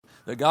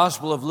the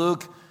Gospel of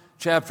Luke,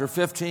 chapter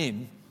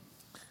 15.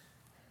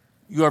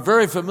 You are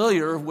very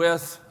familiar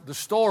with the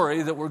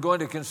story that we're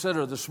going to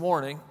consider this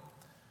morning.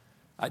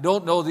 I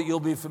don't know that you'll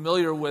be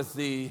familiar with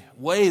the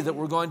way that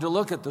we're going to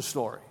look at the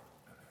story.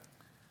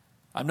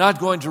 I'm not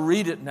going to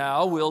read it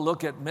now. We'll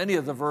look at many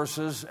of the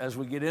verses as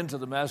we get into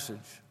the message.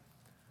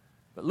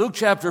 But Luke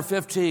chapter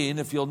 15,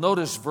 if you'll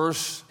notice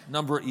verse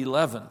number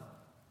 11,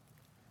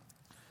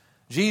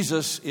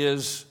 Jesus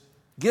is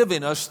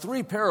giving us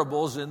three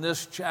parables in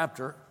this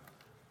chapter.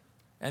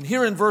 And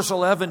here in verse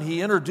 11, he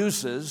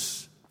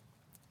introduces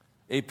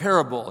a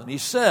parable. And he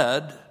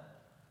said,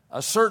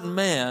 a certain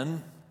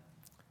man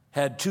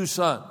had two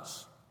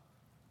sons.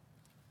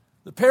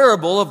 The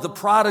parable of the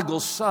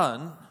prodigal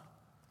son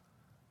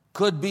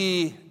could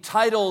be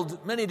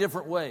titled many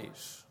different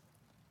ways.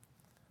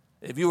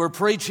 If you were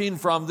preaching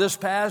from this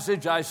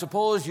passage, I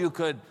suppose you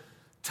could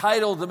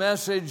title the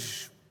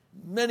message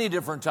many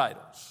different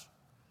titles.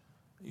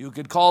 You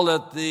could call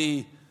it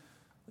the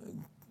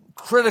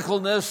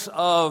criticalness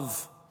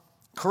of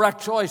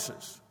correct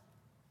choices.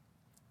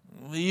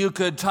 You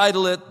could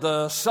title it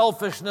the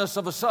selfishness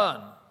of a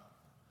son.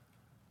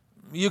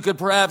 You could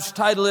perhaps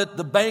title it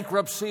the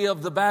bankruptcy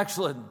of the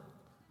backslidden.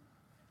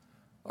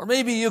 Or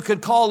maybe you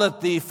could call it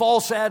the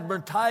false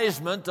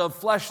advertisement of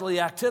fleshly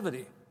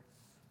activity.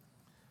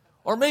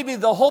 Or maybe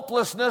the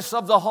hopelessness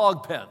of the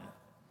hog pen.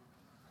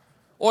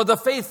 Or the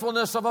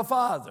faithfulness of a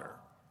father.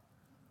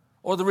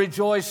 Or the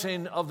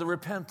rejoicing of the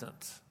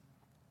repentant.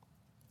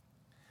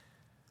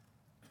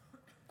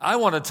 I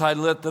want to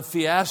title it the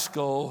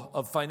fiasco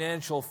of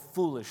financial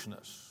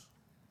foolishness.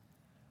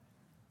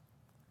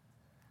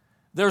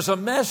 There's a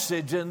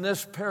message in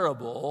this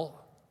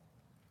parable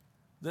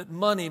that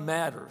money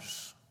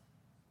matters.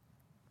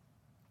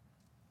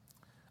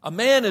 A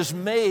man is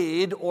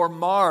made or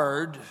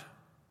marred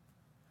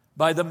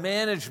by the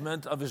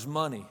management of his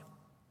money.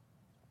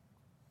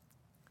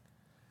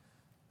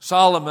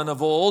 Solomon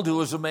of old, who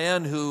was a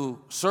man who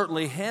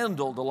certainly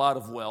handled a lot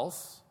of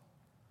wealth,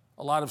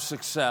 a lot of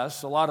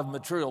success, a lot of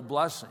material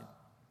blessing.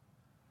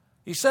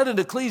 He said in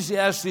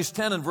Ecclesiastes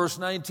 10 and verse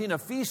 19, a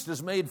feast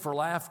is made for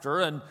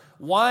laughter, and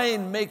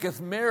wine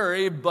maketh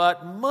merry,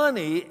 but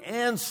money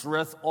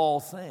answereth all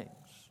things.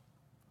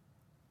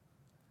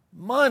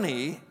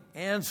 Money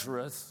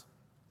answereth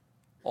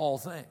all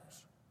things.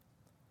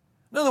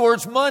 In other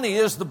words, money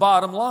is the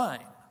bottom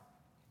line.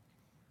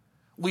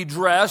 We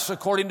dress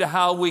according to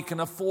how we can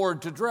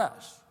afford to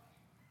dress.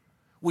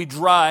 We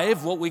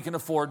drive what we can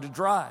afford to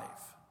drive.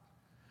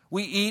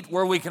 We eat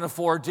where we can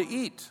afford to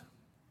eat.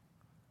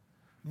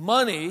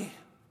 Money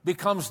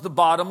becomes the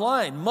bottom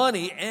line.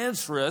 Money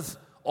answereth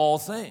all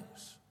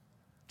things.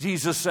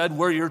 Jesus said,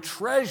 where your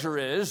treasure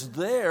is,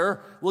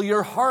 there will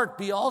your heart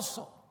be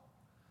also.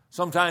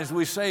 Sometimes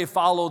we say,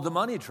 follow the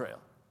money trail.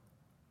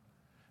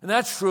 And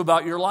that's true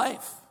about your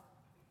life.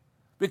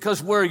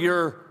 Because where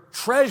your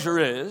treasure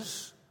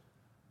is,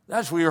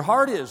 that's where your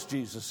heart is,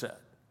 Jesus said.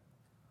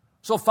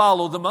 So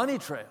follow the money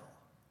trail.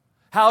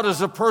 How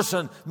does a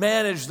person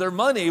manage their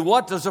money?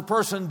 What does a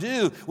person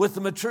do with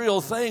the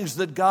material things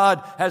that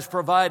God has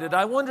provided?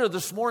 I wonder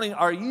this morning,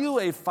 are you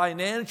a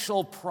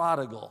financial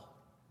prodigal?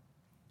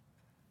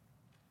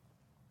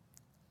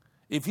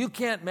 If you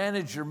can't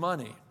manage your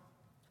money,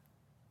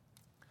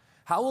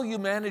 how will you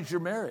manage your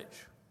marriage?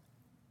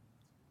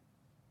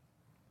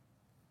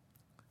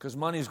 Because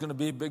money is going to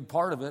be a big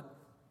part of it.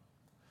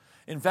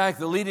 In fact,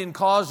 the leading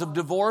cause of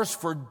divorce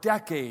for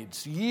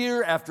decades,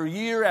 year after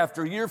year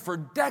after year, for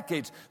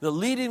decades, the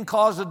leading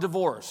cause of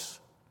divorce,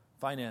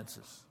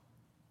 finances.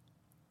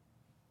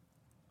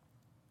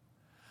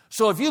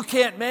 So if you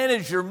can't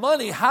manage your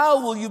money,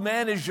 how will you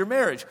manage your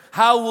marriage?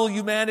 How will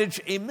you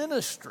manage a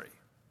ministry?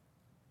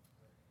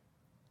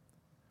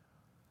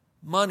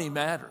 Money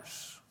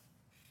matters.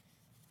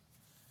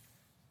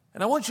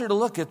 And I want you to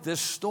look at this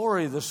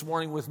story this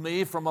morning with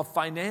me from a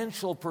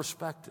financial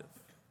perspective.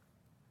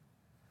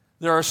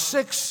 There are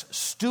 6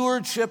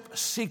 stewardship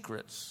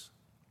secrets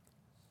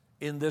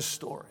in this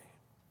story.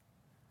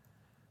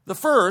 The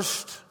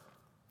first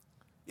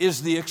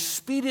is the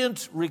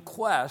expedient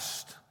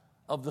request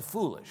of the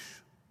foolish.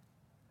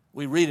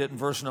 We read it in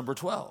verse number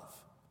 12.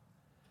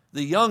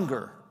 The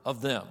younger of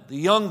them, the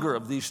younger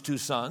of these 2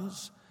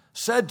 sons,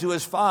 said to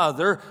his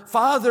father,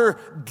 Father,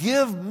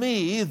 give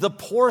me the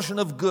portion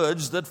of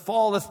goods that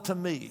falleth to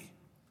me.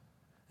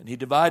 And he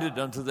divided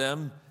unto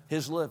them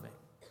his living.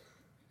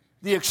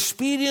 The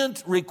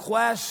expedient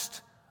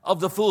request of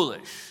the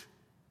foolish.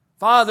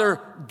 Father,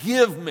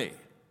 give me.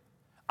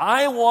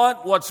 I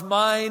want what's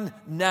mine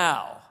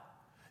now.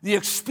 The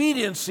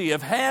expediency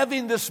of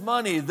having this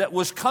money that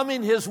was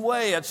coming his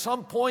way at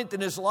some point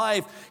in his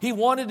life, he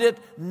wanted it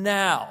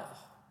now.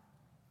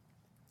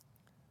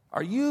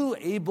 Are you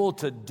able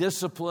to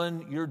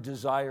discipline your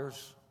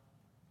desires?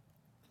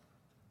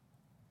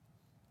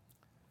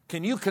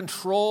 Can you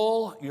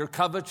control your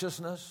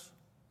covetousness?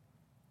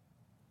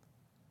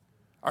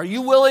 Are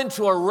you willing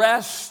to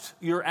arrest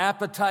your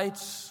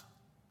appetites?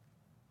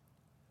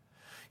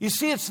 You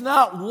see, it's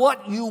not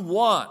what you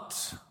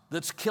want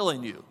that's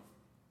killing you.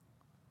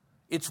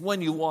 It's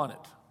when you want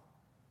it.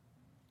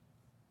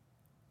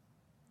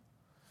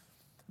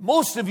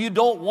 Most of you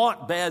don't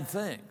want bad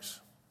things.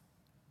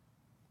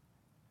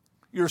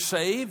 You're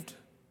saved.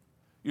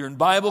 You're in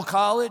Bible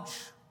college.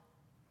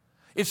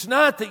 It's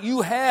not that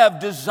you have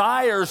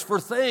desires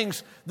for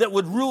things that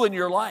would ruin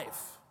your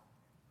life.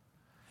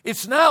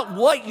 It's not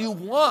what you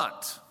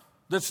want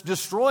that's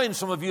destroying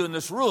some of you in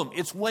this room.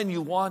 It's when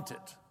you want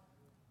it.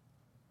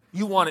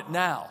 You want it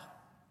now.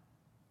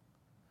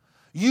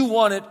 You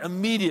want it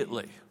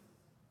immediately.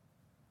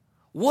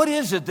 What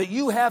is it that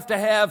you have to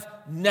have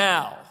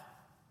now?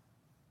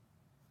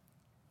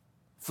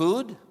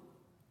 Food?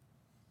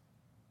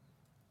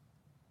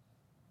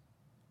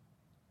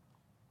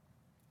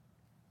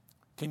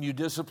 Can you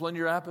discipline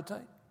your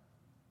appetite?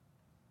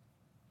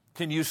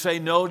 Can you say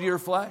no to your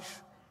flesh?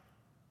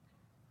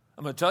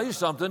 I'm going to tell you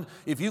something.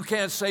 If you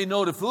can't say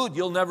no to food,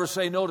 you'll never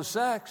say no to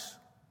sex.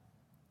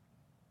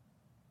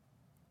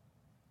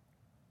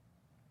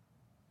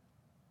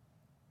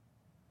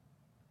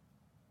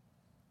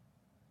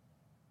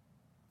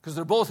 Because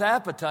they're both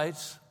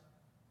appetites.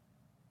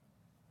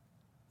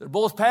 They're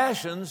both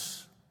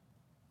passions.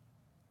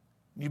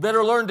 You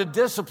better learn to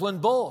discipline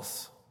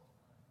both.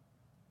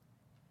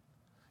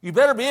 You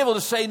better be able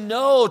to say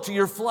no to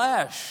your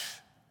flesh.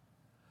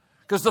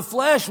 Because the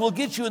flesh will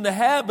get you in the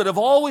habit of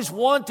always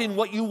wanting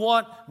what you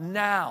want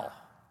now.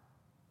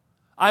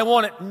 I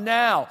want it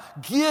now.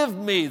 Give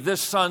me,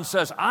 this son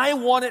says. I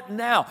want it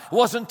now. It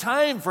wasn't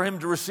time for him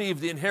to receive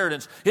the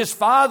inheritance. His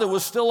father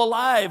was still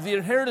alive. The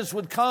inheritance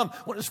would come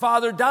when his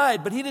father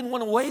died, but he didn't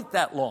want to wait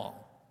that long.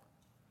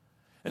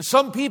 And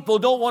some people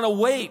don't want to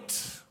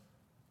wait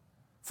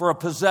for a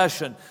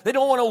possession. They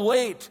don't want to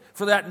wait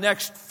for that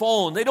next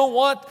phone. They don't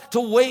want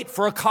to wait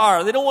for a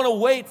car. They don't want to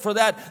wait for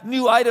that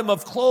new item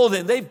of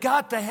clothing. They've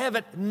got to have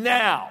it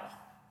now.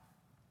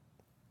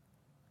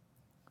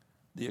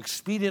 The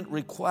expedient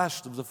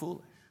request of the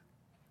foolish.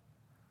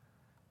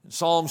 In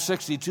Psalm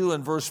 62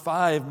 and verse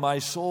 5, my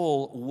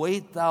soul,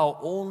 wait thou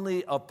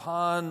only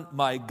upon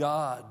my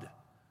God,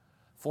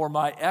 for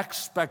my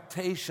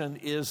expectation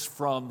is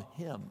from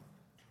him.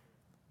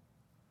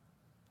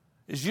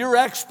 Is your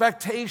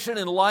expectation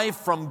in life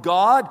from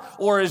God,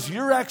 or is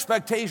your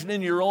expectation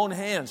in your own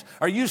hands?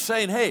 Are you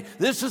saying, hey,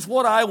 this is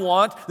what I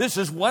want, this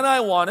is when I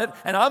want it,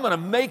 and I'm going to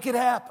make it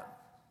happen.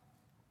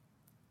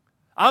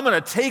 I'm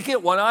going to take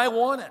it when I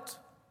want it.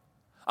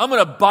 I'm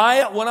going to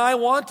buy it when I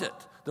want it.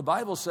 The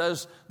Bible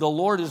says the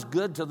Lord is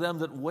good to them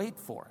that wait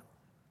for him.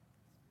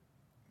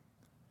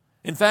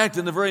 In fact,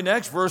 in the very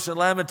next verse, in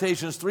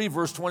Lamentations 3,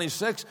 verse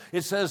 26,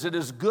 it says, it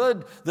is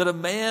good that a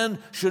man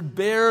should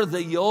bear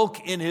the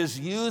yoke in his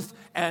youth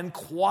and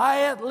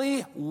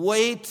quietly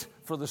wait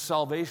for the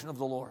salvation of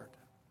the Lord.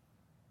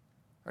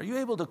 Are you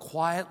able to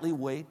quietly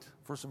wait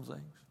for some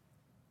things?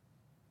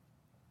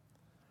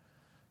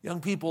 Young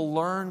people,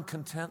 learn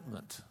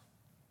contentment.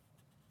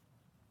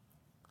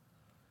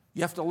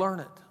 You have to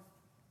learn it.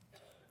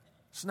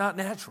 It's not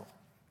natural.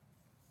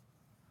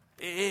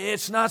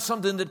 It's not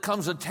something that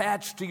comes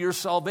attached to your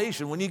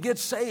salvation. When you get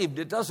saved,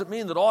 it doesn't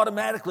mean that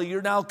automatically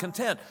you're now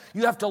content.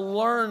 You have to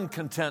learn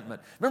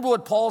contentment. Remember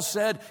what Paul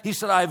said? He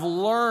said, I've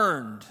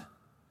learned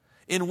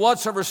in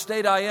whatsoever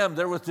state I am,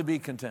 therewith to be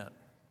content.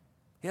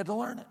 He had to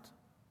learn it.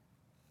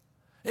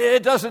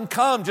 It doesn't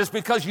come just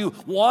because you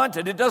want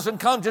it. It doesn't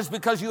come just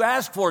because you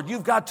ask for it.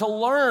 You've got to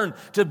learn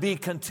to be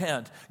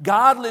content.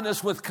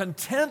 Godliness with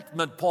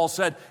contentment, Paul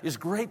said, is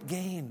great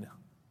gain.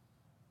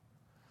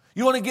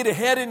 You want to get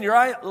ahead in your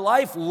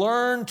life?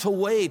 Learn to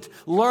wait.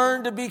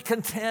 Learn to be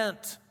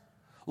content.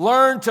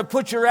 Learn to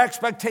put your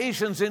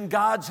expectations in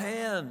God's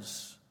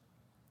hands.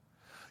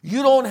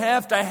 You don't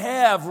have to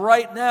have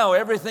right now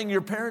everything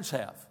your parents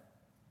have.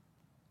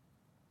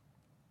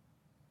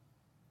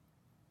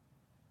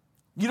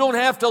 You don't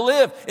have to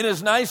live in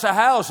as nice a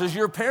house as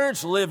your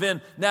parents live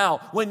in now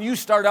when you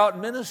start out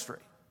in ministry.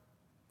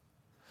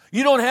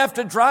 You don't have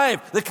to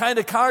drive the kind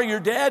of car your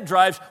dad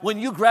drives when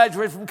you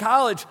graduate from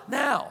college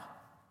now.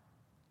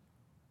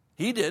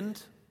 He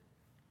didn't.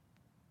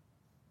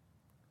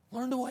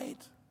 Learn to wait.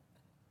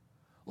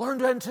 Learn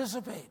to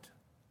anticipate.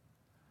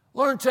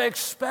 Learn to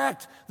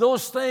expect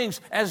those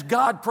things as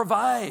God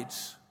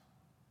provides.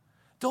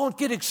 Don't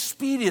get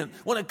expedient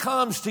when it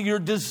comes to your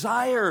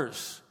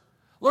desires.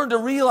 Learn to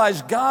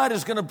realize God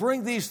is going to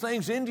bring these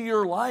things into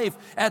your life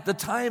at the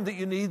time that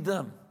you need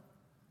them.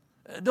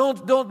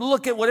 Don't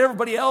look at what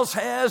everybody else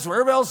has, what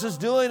everybody else is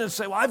doing, and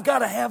say, well, I've got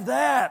to have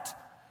that.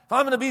 If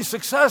I'm going to be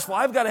successful,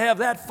 I've got to have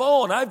that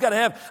phone. I've got to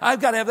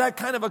have that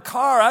kind of a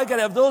car. I've got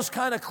to have those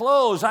kind of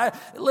clothes.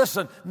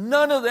 Listen,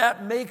 none of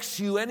that makes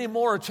you any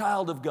more a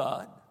child of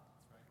God.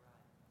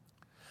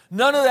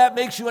 None of that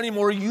makes you any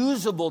more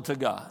usable to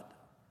God.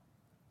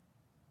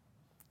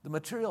 The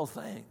material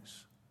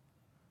things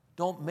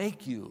don't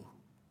make you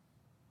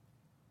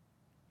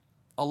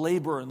a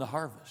laborer in the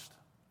harvest.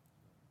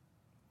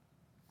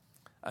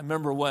 I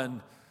remember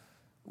when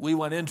we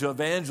went into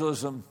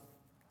evangelism,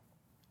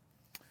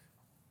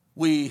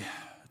 we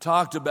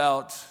talked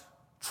about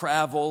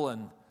travel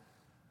and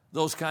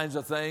those kinds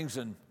of things.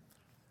 And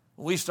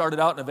when we started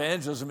out in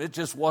evangelism, it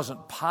just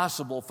wasn't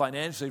possible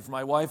financially for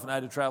my wife and I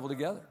to travel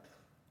together.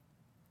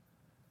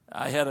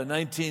 I had a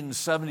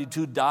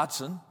 1972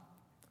 Datsun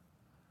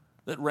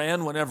that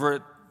ran whenever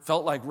it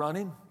felt like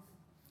running.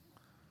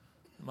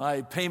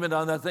 My payment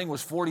on that thing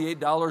was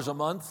 $48 a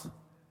month,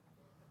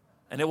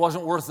 and it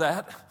wasn't worth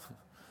that.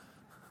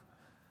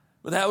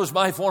 But that was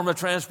my form of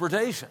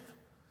transportation.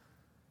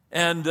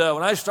 And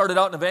when I started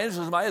out in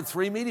evangelism, I had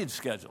 3 meetings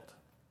scheduled.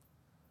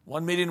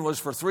 One meeting was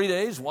for 3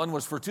 days, one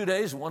was for 2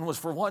 days, and one was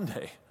for 1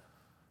 day.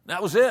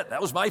 That was it.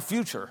 That was my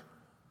future.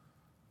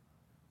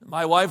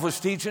 My wife was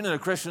teaching in a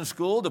Christian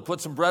school to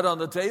put some bread on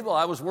the table.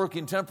 I was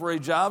working temporary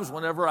jobs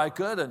whenever I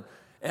could,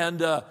 and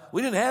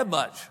we didn't have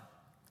much.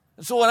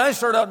 And so when I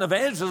started out in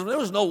evangelism, there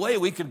was no way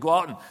we could go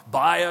out and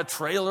buy a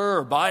trailer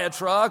or buy a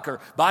truck or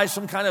buy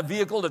some kind of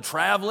vehicle to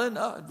travel in.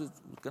 No, it was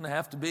going to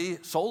have to be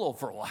solo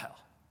for a while.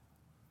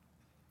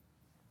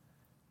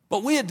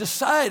 But we had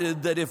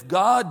decided that if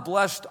God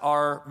blessed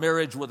our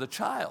marriage with a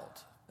child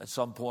at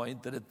some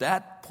point, that at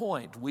that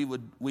point we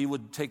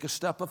would take a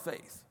step of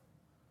faith.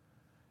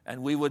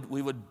 And we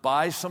would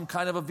buy some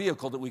kind of a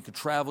vehicle that we could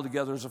travel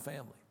together as a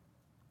family.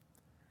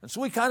 And so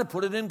we kind of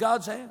put it in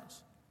God's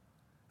hands.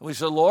 And we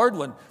said, Lord,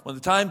 when the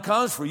time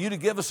comes for you to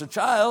give us a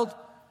child,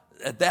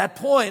 at that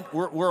point,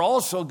 we're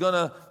also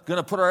gonna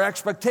put our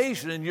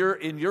expectation in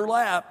your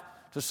lap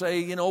to say,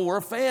 you know, we're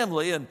a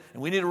family and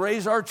we need to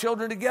raise our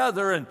children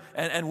together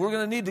and we're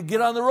going to need to get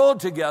on the road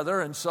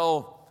together. And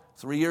so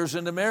 3 years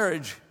into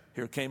marriage,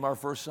 here came our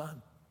first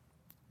son.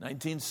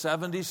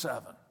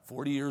 1977,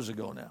 40 years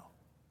ago now.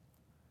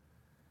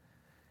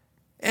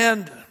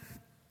 And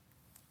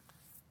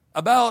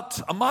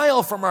about a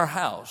mile from our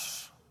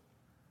house,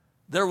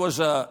 there was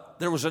an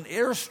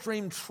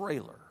Airstream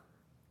trailer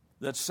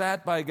that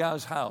sat by a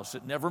guy's house.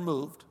 It never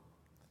moved.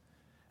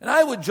 And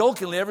I would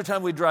jokingly, every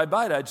time we'd drive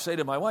by it, I'd say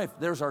to my wife,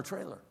 there's our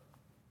trailer.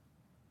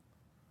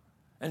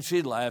 And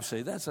she'd laugh,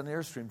 say, that's an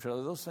Airstream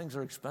trailer. Those things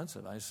are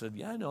expensive. I said,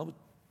 yeah, I know, but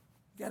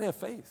you got to have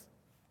faith.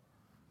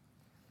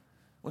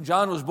 When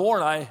John was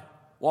born, I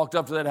walked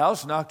up to that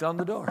house and knocked on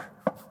the door.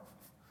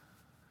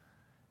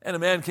 And a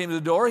man came to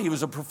the door. He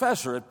was a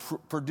professor at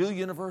Purdue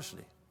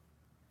University.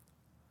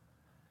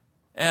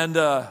 And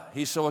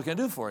he said, what can I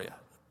do for you?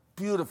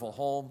 Beautiful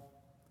home.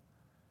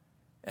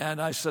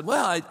 And I said,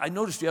 well, I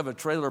noticed you have a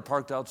trailer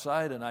parked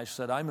outside. And I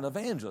said, I'm an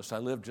evangelist. I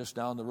live just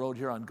down the road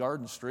here on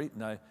Garden Street.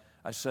 And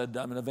I said,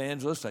 I'm an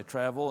evangelist. I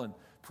travel and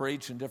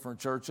preach in different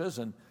churches.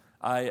 And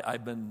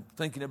I've been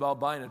thinking about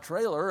buying a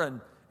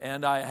trailer.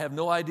 And I have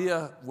no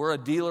idea where a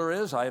dealer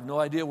is. I have no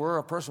idea where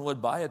a person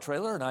would buy a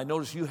trailer. And I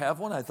noticed you have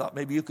one. I thought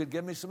maybe you could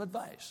give me some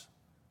advice.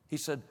 He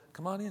said,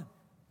 come on in.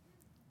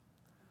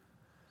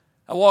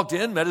 I walked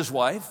in, met his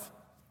wife.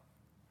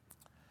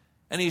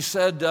 And he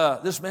said,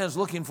 this man's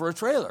looking for a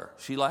trailer.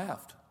 She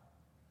laughed.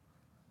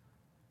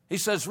 He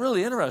said, it's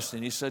really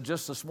interesting. He said,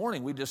 just this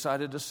morning we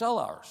decided to sell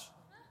ours.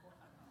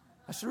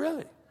 I said,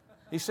 really?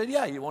 He said,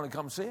 yeah, you want to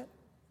come see it?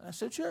 I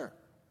said, sure.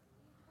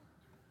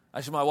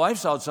 I said, my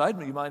wife's outside.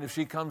 Do you mind if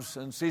she comes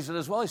and sees it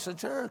as well? He said,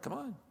 sure, come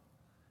on.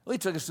 Well, he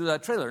took us to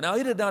that trailer. Now,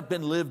 it had not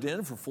been lived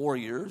in for 4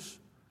 years.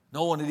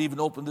 No one had even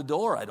opened the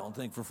door, I don't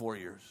think, for 4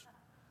 years.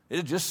 It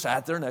had just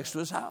sat there next to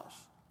his house.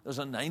 It was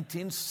a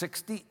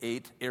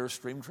 1968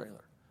 Airstream trailer.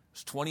 It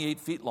was 28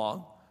 feet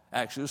long.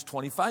 Actually, it was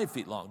 25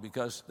 feet long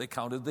because they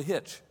counted the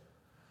hitch.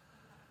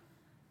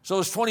 So it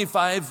was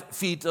 25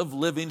 feet of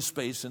living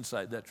space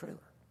inside that trailer.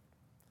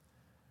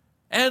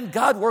 And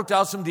God worked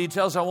out some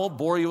details. I won't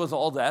bore you with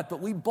all that,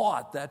 but we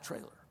bought that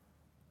trailer.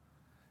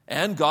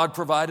 And God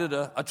provided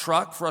a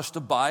truck for us to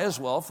buy as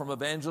well from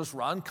evangelist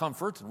Ron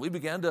Comfort, and we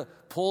began to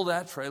pull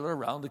that trailer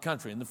around the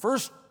country. And the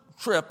first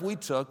trip we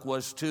took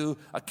was to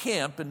a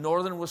camp in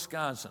northern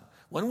Wisconsin.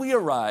 When we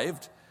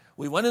arrived,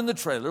 we went in the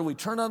trailer, we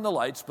turned on the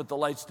lights, but the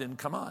lights didn't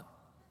come on.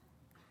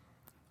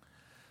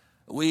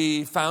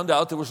 We found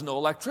out there was no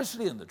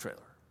electricity in the trailer.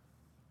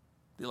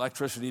 The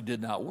electricity did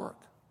not work.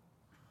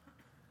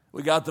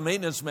 We got the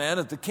maintenance man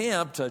at the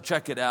camp to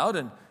check it out,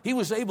 and he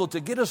was able to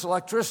get us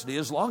electricity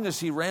as long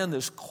as he ran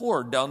this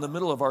cord down the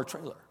middle of our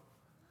trailer.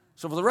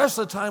 So for the rest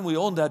of the time we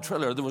owned that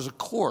trailer, there was a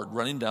cord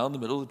running down the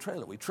middle of the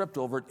trailer. We tripped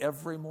over it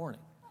every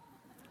morning.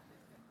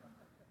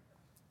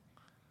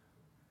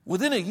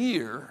 Within a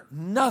year,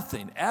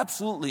 nothing,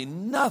 absolutely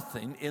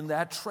nothing in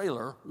that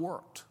trailer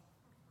worked.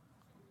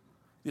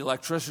 The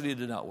electricity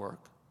did not work.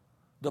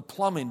 The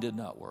plumbing did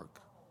not work.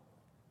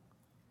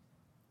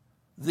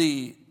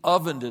 The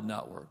oven did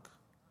not work.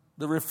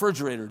 The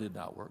refrigerator did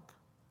not work.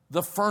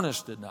 The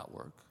furnace did not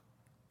work.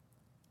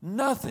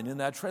 Nothing in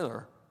that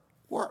trailer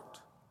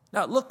worked.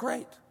 Now, it looked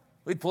great.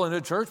 We'd pull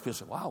into church, people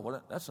say,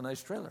 wow, that's a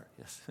nice trailer.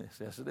 Yes,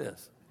 it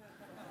is.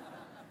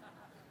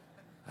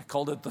 I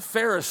called it the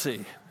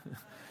Pharisee.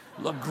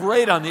 It looked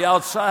great on the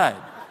outside.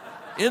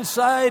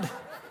 Inside.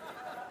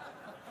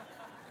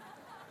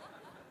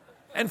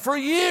 And for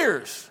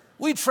years,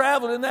 we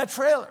traveled in that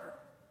trailer.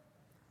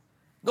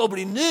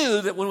 Nobody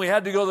knew that when we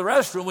had to go to the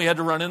restroom, we had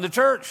to run into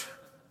church.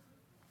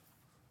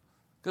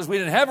 Because we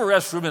didn't have a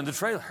restroom in the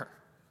trailer.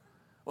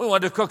 We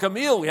wanted to cook a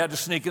meal. We had to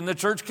sneak in the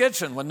church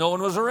kitchen when no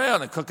one was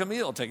around and cook a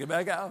meal, take it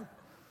back out,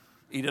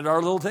 eat at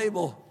our little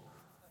table.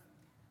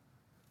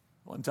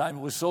 One time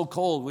it was so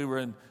cold, we were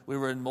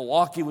in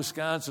Milwaukee,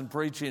 Wisconsin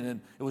preaching,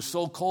 and it was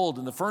so cold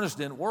and the furnace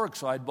didn't work,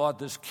 so I'd bought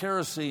this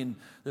kerosene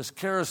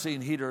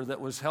heater that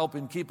was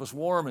helping keep us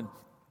warm,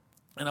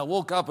 and I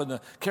woke up and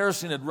the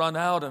kerosene had run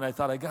out, and I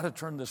thought, I got to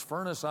turn this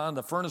furnace on.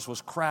 The furnace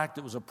was cracked.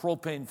 It was a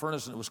propane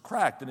furnace, and it was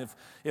cracked. And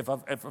if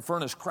a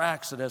furnace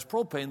cracks that has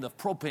propane, the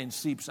propane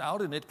seeps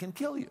out, and it can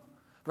kill you.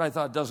 But I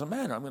thought, it doesn't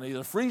matter. I'm going to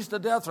either freeze to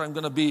death or I'm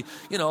going to be,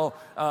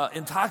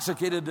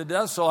 intoxicated to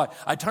death. So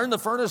I turned the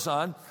furnace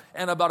on,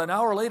 and about an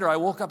hour later, I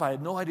woke up. I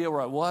had no idea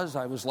where I was.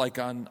 I was like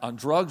on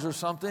drugs or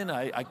something.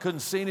 I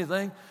couldn't see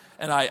anything.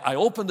 And I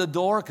opened the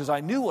door because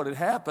I knew what had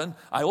happened.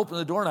 I opened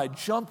the door, and I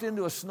jumped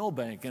into a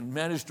snowbank and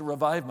managed to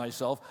revive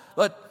myself.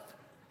 But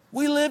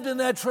we lived in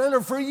that trailer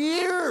for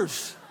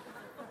years.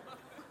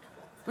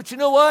 But you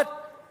know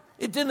what?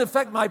 It didn't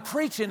affect my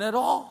preaching at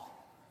all.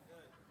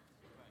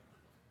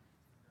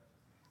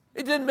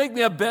 It didn't make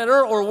me a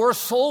better or worse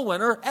soul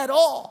winner at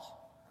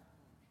all.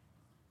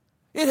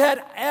 It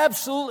had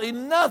absolutely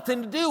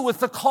nothing to do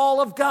with the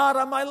call of God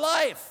on my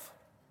life.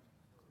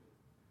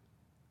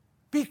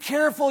 Be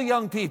careful,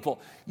 young people.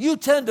 You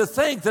tend to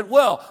think that,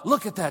 well,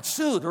 look at that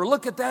suit, or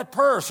look at that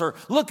purse, or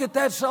look at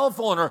that cell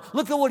phone, or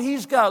look at what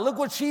he's got, look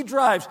what she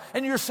drives.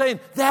 And you're saying,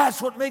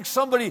 that's what makes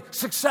somebody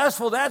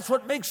successful, that's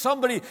what makes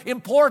somebody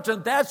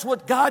important, that's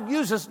what God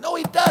uses. No,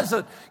 he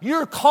doesn't.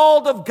 You're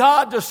called of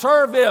God to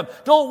serve him.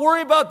 Don't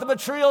worry about the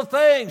material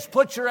things.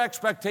 Put your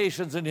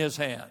expectations in his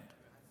hand.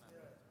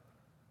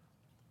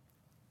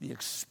 The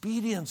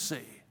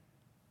expediency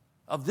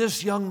of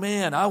this young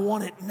man, I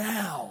want it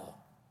now.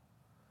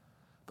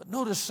 But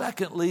notice,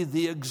 secondly,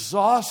 the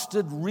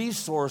exhausted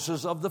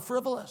resources of the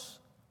frivolous.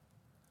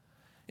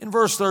 In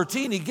verse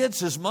 13, he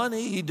gets his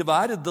money. He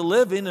divided the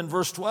living. In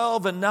verse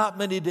 12, and not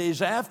many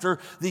days after,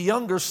 the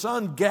younger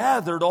son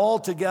gathered all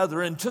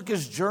together and took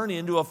his journey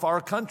into a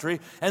far country,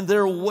 and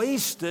there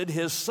wasted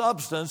his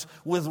substance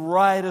with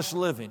riotous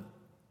living.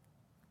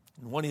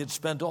 And when he had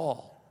spent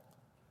all,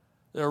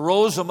 there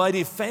arose a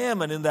mighty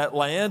famine in that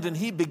land, and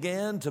he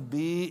began to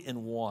be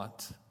in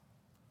want.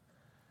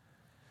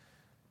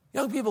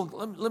 Young people,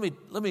 let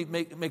me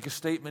make a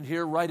statement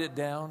here. Write it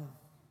down.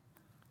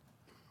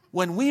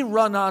 When we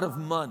run out of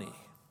money,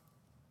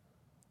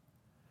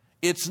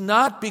 it's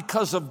not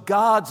because of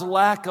God's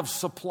lack of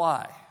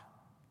supply.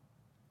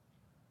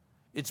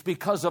 It's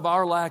because of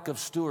our lack of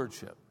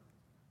stewardship.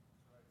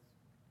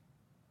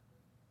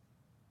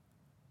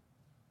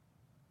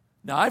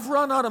 Now, I've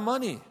run out of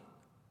money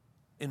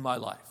in my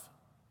life.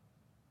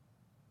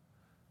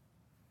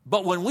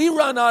 But when we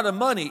run out of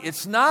money,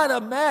 it's not a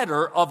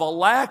matter of a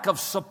lack of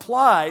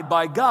supply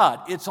by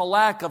God. It's a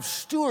lack of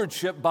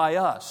stewardship by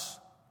us.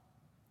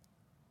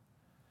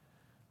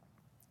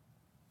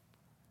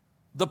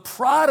 The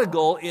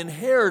prodigal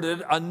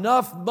inherited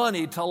enough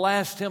money to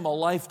last him a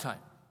lifetime.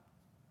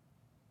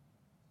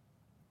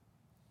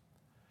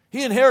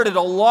 He inherited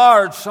a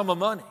large sum of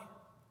money.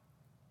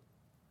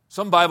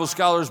 Some Bible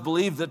scholars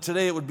believe that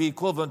today it would be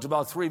equivalent to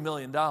about $3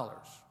 million.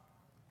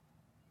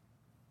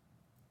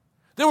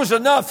 There was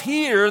enough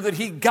here that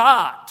he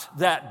got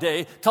that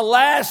day to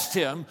last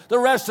him the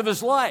rest of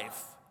his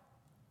life.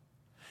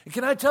 And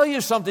can I tell you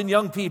something,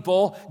 young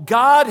people?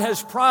 God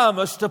has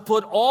promised to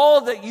put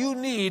all that you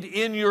need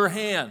in your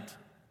hand.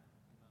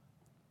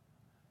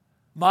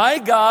 My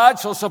God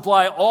shall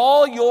supply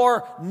all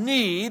your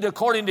need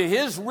according to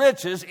his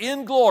riches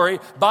in glory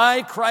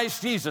by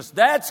Christ Jesus.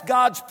 That's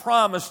God's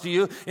promise to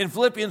you in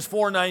Philippians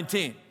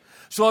 4:19.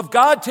 So if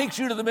God takes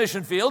you to the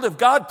mission field, if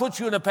God puts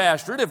you in a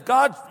pastorate, if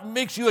God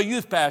makes you a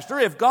youth pastor,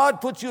 if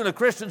God puts you in a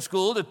Christian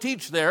school to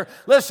teach there,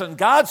 listen,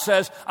 God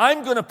says,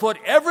 I'm going to put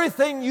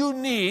everything you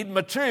need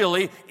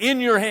materially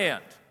in your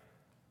hand.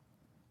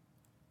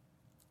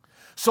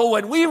 So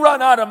when we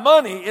run out of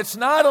money, it's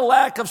not a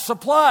lack of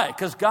supply,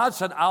 because God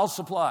said, I'll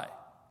supply.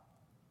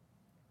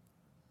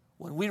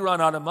 When we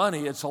run out of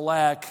money, it's a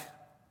lack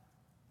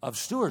of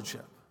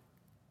stewardship.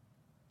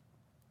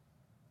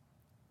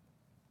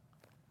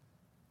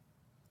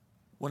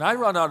 When I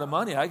run out of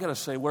money, I got to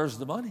say, where's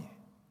the money?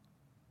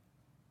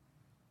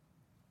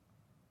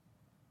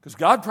 Because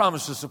God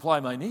promised to supply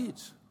my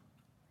needs.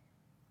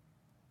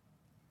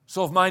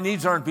 So if my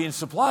needs aren't being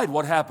supplied,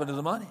 what happened to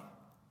the money?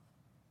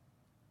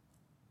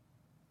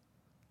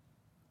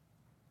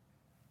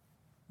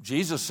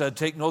 Jesus said,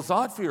 take no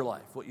thought for your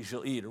life, what you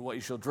shall eat or what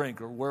you shall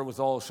drink or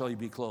wherewithal shall you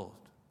be clothed.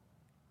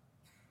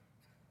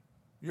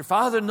 Your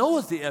Father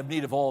knoweth the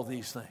need of all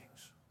these things.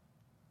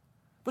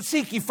 But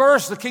seek ye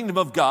first the kingdom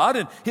of God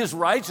and his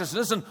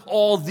righteousness, and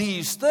all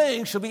these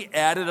things shall be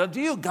added unto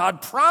you.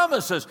 God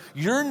promises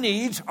your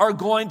needs are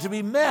going to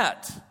be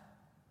met.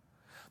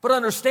 But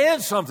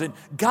understand something,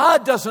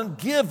 God doesn't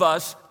give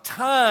us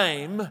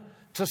time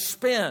to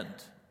spend.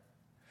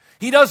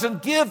 He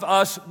doesn't give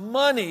us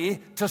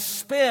money to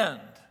spend.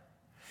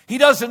 He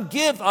doesn't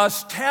give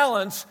us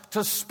talents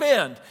to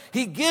spend.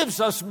 He gives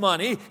us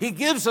money, he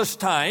gives us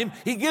time,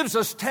 he gives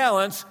us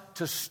talents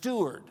to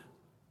steward.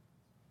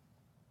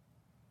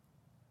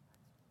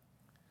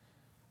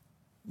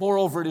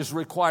 Moreover, it is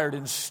required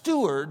in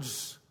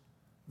stewards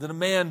that a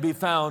man be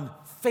found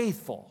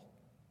faithful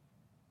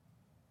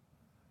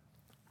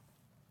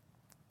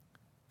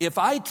if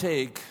I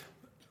take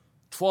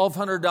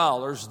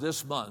 $1,200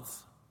 this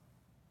month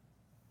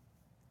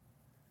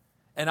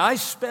and I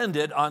spend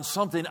it on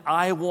something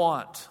I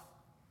want,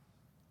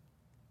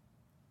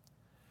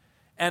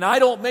 and I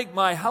don't make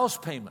my house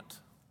payment,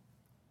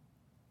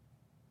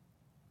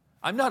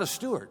 I'm not a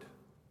steward.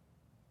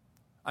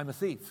 I'm a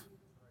thief.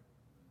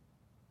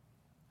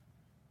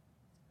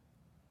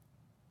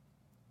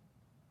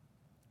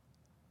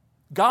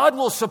 God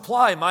will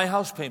supply my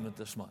house payment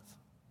this month.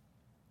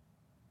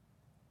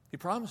 He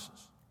promises.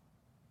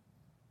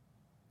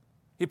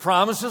 He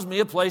promises me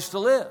a place to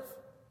live.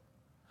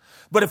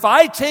 But if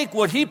I take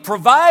what He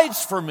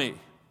provides for me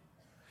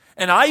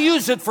and I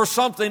use it for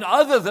something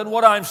other than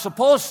what I'm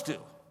supposed to,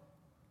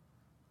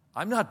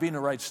 I'm not being a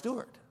right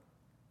steward.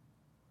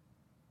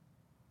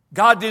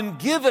 God didn't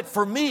give it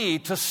for me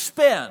to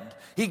spend.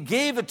 He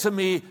gave it to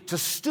me to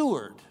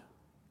steward.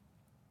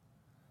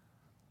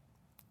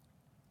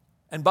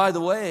 And by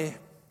the way,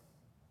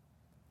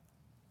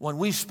 when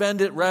we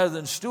spend it rather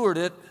than steward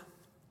it,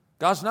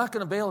 God's not going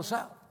to bail us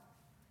out.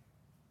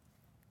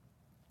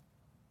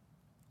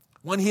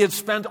 When he had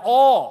spent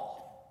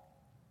all,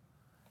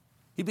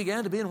 he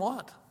began to be in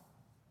want.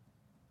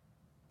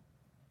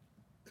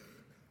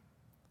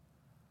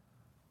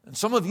 And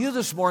some of you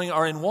this morning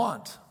are in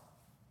want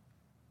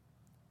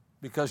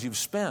because you've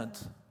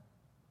spent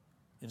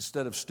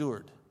instead of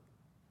steward.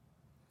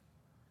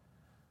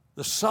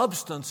 The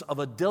substance of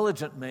a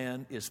diligent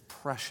man is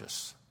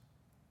precious.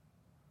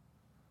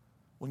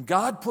 When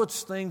God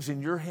puts things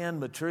in your hand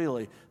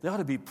materially, they ought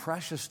to be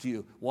precious to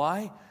you.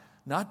 Why?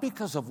 Not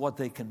because of what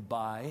they can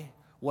buy,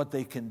 what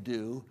they can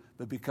do,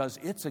 but because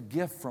it's a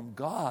gift from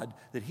God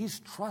that He's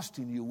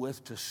trusting you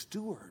with to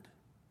steward.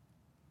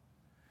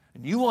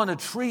 And you want to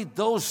treat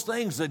those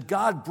things that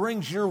God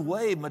brings your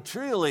way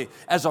materially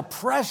as a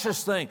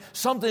precious thing,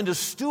 something to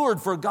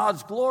steward for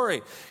God's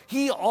glory.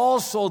 He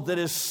also that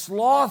is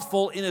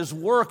slothful in his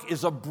work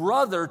is a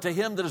brother to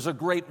him that is a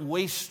great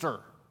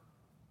waster.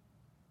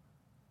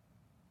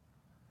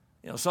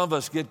 You know, some of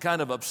us get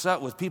kind of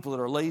upset with people that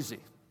are lazy,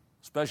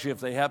 especially if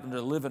they happen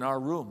to live in our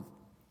room.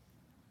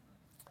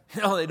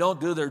 You know, they don't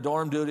do their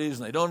dorm duties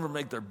and they don't even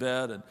make their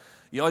bed, and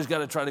you always got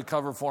to try to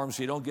cover for them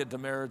so you don't get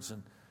demerits,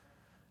 and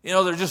you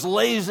know, they're just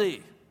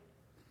lazy.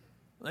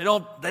 They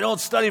don't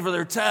study for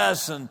their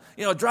tests, and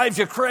you know, it drives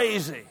you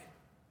crazy.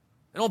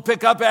 They don't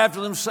pick up after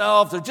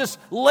themselves. They're just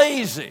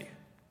lazy.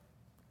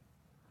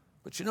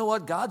 But you know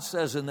what? God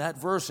says in that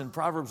verse in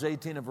Proverbs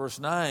 18 and verse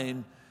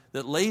 9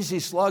 that lazy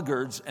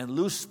sluggards and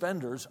loose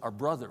spenders are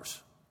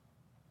brothers.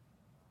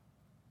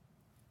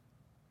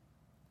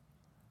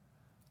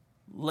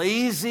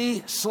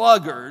 Lazy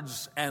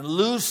sluggards and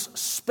loose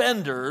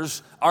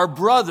spenders are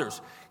brothers.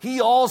 He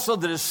also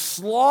that is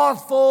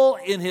slothful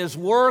in his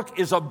work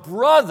is a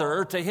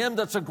brother to him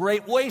that's a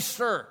great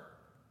waster.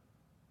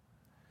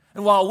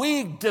 And while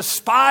we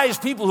despise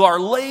people who are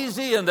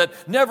lazy and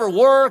that never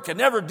work and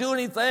never do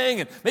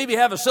anything and maybe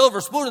have a silver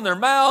spoon in their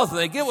mouth and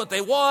they get what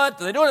they want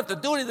and they don't have to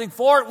do anything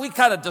for it, we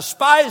kind of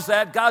despise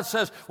that. God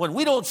says, when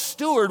we don't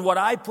steward what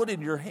I put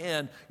in your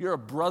hand, you're a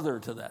brother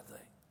to that thing.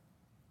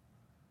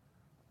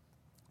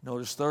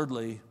 Notice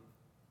thirdly,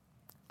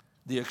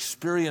 the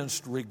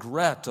experienced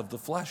regret of the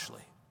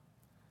fleshly.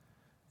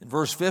 In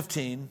verse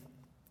 15,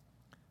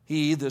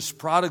 he, this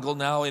prodigal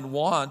now in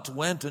want,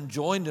 went and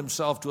joined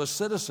himself to a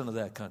citizen of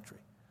that country.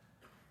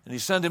 And he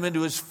sent him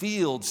into his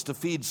fields to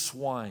feed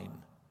swine.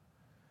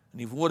 And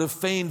he would have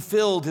fain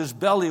filled his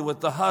belly with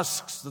the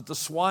husks that the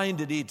swine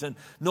did eat, and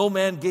no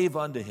man gave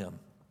unto him.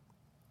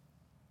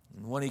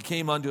 And when he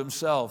came unto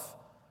himself,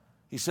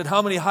 he said,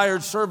 how many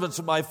hired servants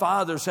of my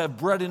father's have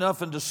bread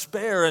enough and to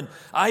spare, and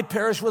I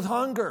perish with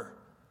hunger?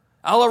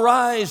 I'll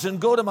arise and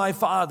go to my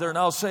father, and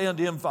I'll say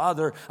unto him,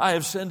 Father, I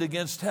have sinned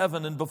against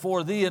heaven and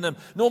before thee, and am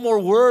no more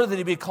worthy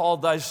to be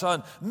called thy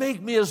son.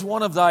 Make me as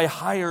one of thy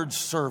hired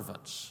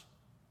servants.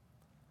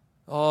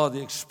 Oh,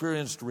 the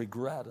experienced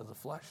regret of the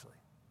fleshly.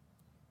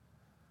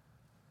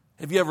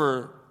 Have you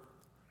ever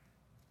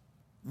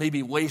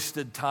maybe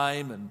wasted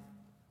time and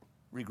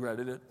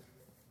regretted it?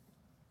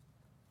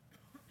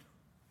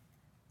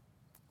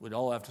 We'd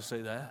all have to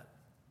say that.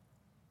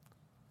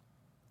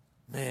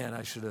 Man,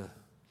 I should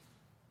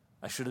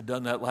have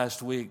done that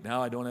last week.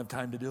 Now I don't have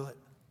time to do it.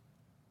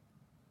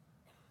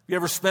 You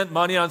ever spent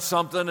money on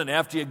something and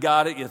after you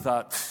got it, you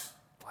thought,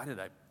 why did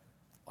I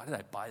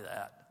buy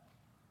that?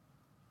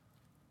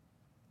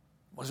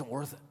 It wasn't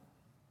worth it.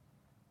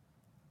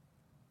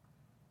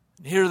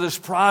 And here this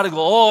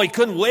prodigal, he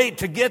couldn't wait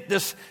to get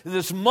this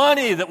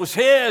money that was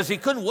his. He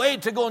couldn't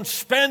wait to go and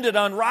spend it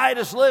on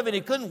riotous living.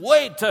 He couldn't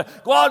wait to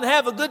go out and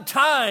have a good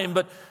time.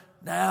 But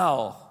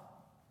now,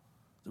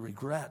 the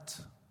regret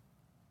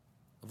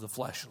of the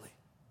fleshly.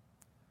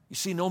 You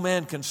see, no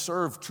man can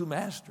serve two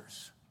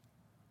masters.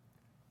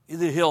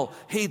 Either he'll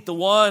hate the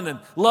one and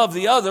love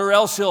the other, or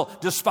else he'll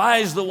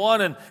despise the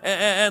one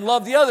and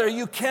love the other.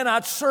 You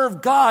cannot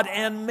serve God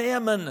and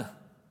mammon.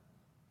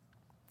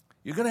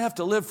 You're going to have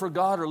to live for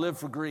God or live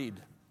for greed.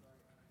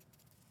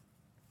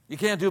 You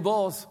can't do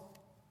both.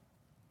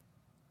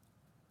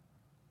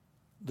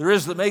 There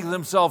is that maketh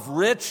himself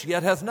rich,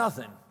 yet hath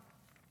nothing.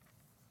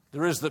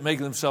 There is that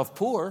maketh himself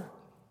poor,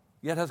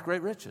 yet hath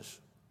great riches.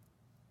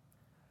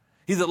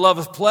 He that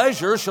loveth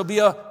pleasure shall be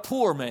a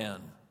poor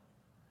man.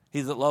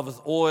 He that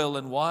loveth oil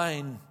and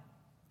wine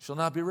shall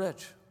not be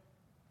rich.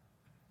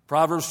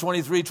 Proverbs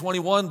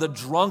 23:21, the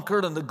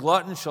drunkard and the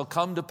glutton shall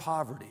come to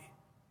poverty.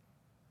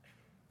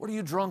 What are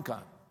you drunk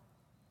on?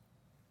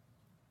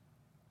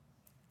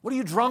 What are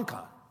you drunk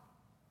on?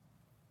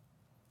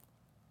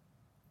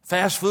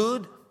 Fast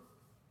food?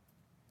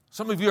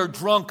 Some of you are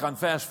drunk on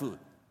fast food.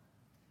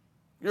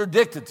 You're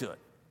addicted to it.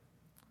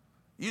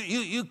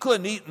 You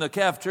couldn't eat in the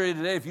cafeteria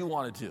today if you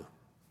wanted to.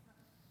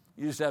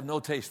 You just have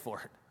no taste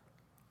for it.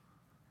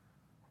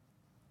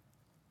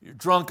 You're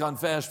drunk on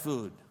fast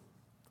food.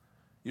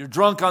 You're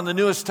drunk on the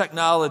newest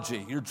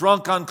technology. You're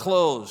drunk on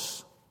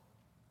clothes.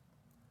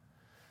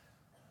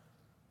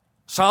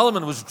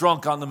 Solomon was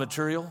drunk on the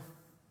material.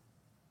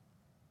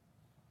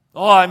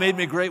 Oh, I made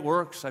me great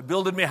works. I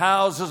builded me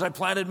houses. I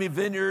planted me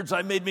vineyards.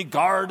 I made me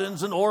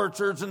gardens and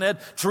orchards and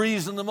had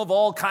trees in them of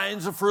all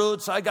kinds of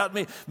fruits. I got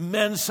me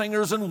men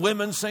singers and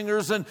women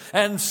singers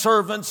and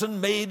servants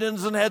and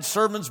maidens and had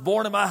servants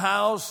born in my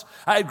house.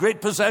 I had great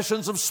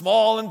possessions of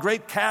small and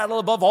great cattle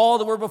above all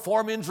that were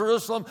before me in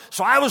Jerusalem.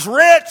 So I was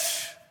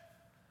rich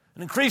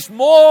and increased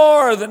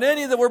more than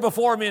any that were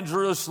before me in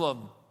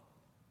Jerusalem.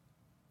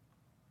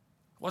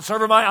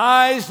 Whatsoever my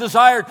eyes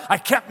desired, I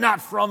kept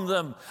not from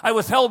them. I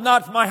withheld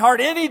not from my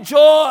heart any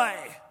joy.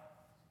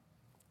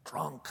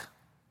 Drunk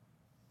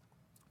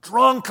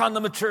on the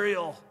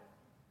material.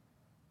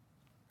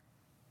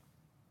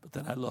 But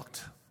then I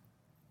looked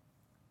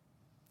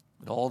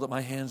at all that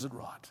my hands had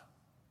wrought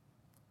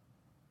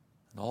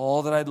and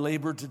all that I'd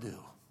labored to do.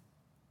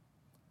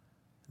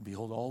 And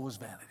behold, all was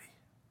vanity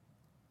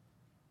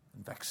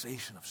and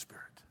vexation of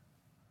spirit.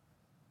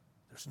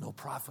 There's no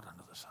profit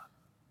under the sun.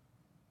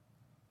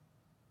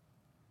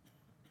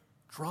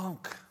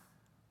 Drunk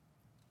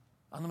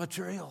on the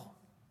material.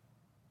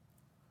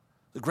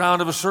 The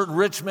ground of a certain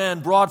rich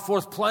man brought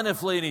forth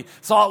plentifully, and he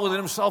thought within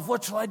himself,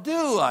 what shall I do?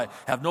 I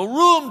have no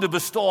room to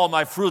bestow all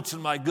my fruits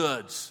and my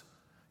goods.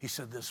 He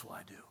said, this will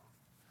I do.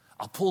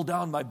 I'll pull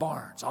down my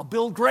barns. I'll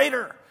build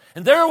greater.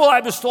 And there will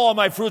I bestow all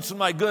my fruits and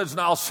my goods, and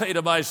I'll say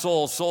to my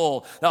soul,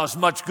 soul, thou hast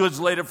much goods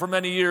laid up for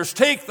many years.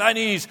 Take thine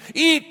ease,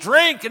 eat,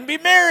 drink, and be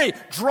merry.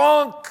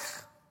 Drunk.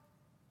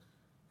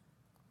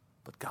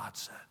 But God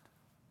said,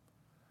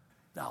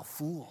 thou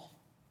fool,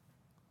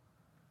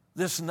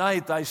 this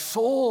night thy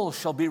soul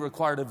shall be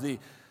required of thee.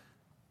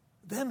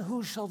 Then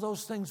whose shall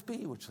those things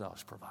be which thou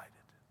hast provided?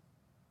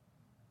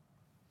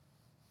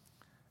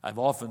 I've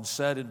often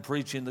said in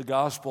preaching the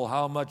gospel,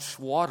 how much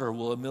water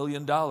will $1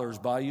 million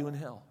buy you in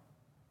hell?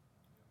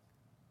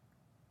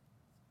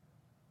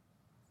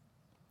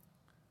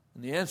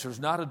 And the answer is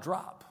not a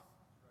drop.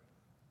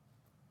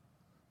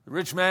 The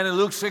rich man in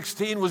Luke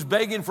 16 was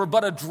begging for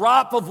but a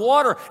drop of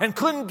water and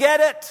couldn't get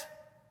it.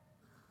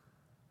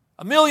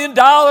 $1 million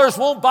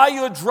won't buy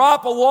you a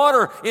drop of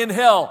water in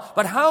hell.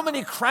 But how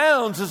many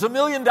crowns is $1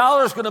 million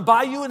going to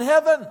buy you in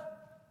heaven?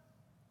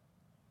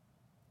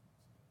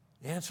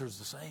 The answer is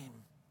the same.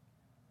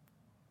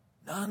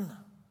 None.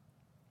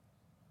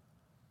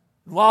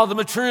 While the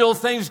material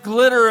things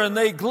glitter and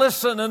they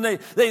glisten and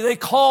they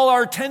call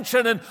our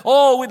attention and,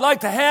 oh, we'd like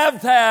to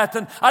have that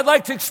and I'd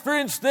like to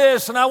experience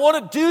this and I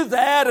want to do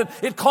that and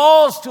it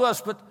calls to us.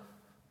 But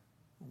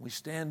when we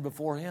stand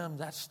before Him,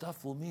 that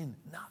stuff will mean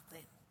nothing.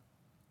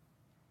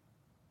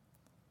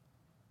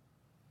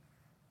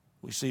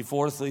 We see,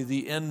 fourthly,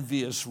 the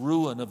envious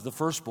ruin of the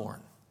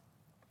firstborn.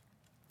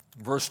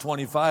 Verse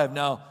 25,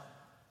 now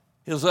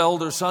his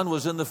elder son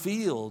was in the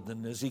field,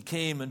 and as he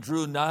came and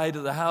drew nigh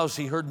to the house,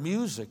 he heard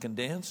music and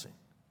dancing.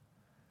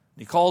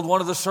 And he called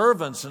one of the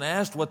servants and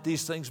asked what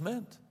these things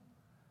meant.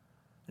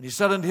 And he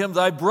said unto him,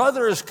 thy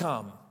brother is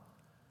come,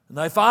 and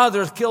thy father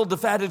hath killed the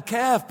fatted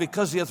calf,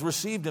 because he hath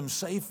received him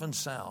safe and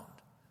sound.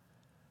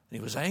 And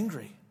he was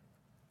angry,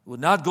 would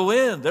not go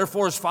in.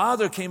 Therefore his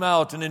father came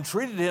out and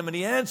entreated him, and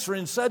he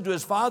answering said to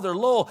his father,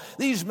 lo,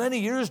 these many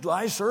years do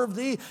I serve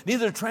thee,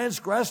 neither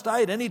transgressed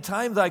I at any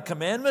time thy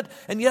commandment,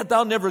 and yet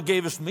thou never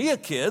gavest me a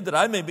kid, that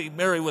I may be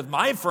merry with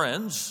my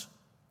friends.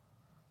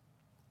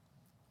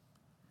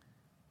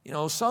 You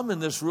know, some in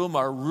this room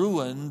are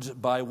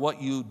ruined by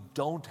what you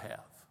don't have.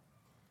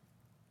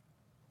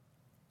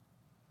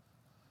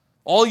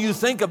 All you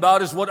think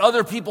about is what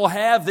other people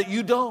have that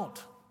you don't.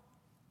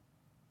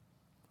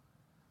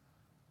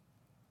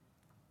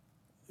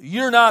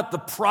 You're not the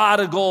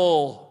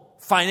prodigal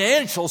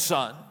financial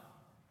son.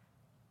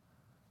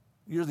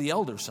 You're the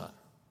elder son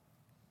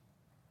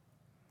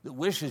that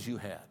wishes you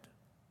had.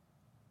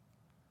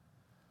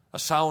 A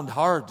sound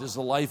heart is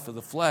the life of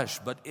the flesh,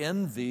 but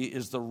envy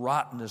is the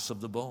rottenness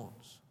of the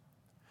bones.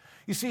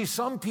 You see,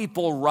 some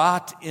people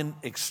rot in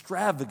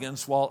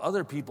extravagance while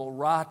other people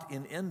rot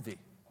in envy.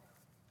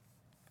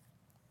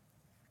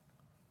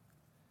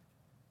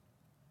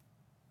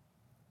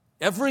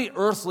 Every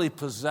earthly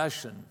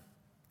possession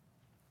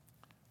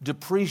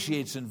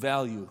depreciates in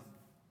value,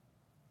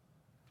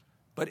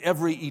 but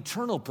every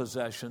eternal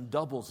possession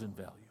doubles in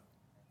value.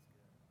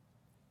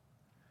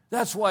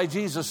 That's why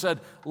Jesus said,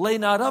 lay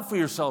not up for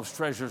yourselves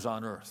treasures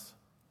on earth,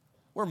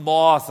 where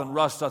moth and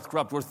rust doth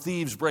corrupt, where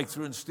thieves break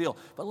through and steal.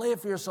 But lay up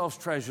for yourselves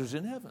treasures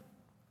in heaven,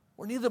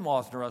 where neither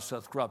moth nor rust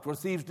doth corrupt, where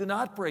thieves do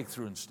not break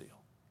through and steal.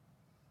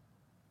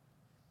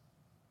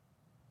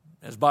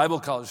 As Bible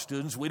college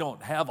students, we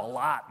don't have a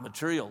lot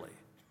materially.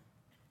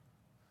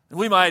 And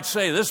we might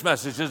say, this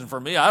message isn't for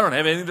me. I don't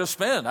have anything to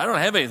spend. I don't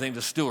have anything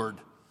to steward.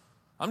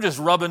 I'm just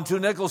rubbing two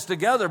nickels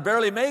together,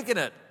 barely making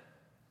it.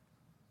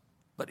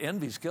 But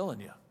envy's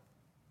killing you.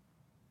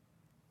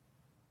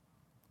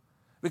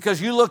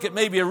 Because you look at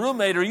maybe a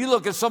roommate, or you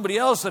look at somebody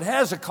else that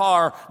has a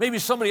car, maybe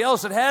somebody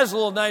else that has a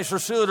little nicer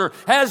suit, or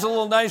has a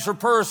little nicer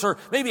purse, or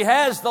maybe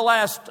has the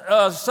last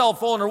cell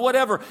phone or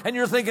whatever, and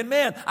you're thinking,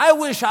 man, I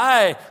wish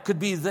I could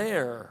be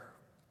there.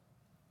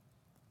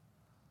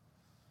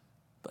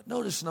 But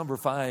notice number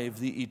 5,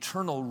 the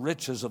eternal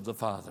riches of the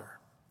Father.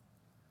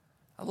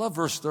 I love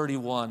verse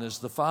 31. As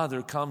the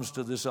Father comes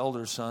to this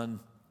elder son,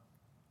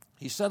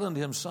 he said unto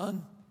him,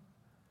 Son,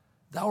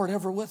 thou art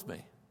ever with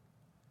me,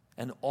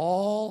 and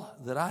all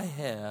that I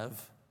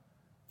have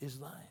is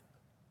thine.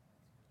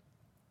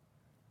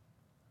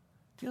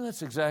 Do you know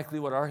that's exactly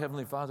what our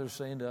Heavenly Father is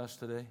saying to us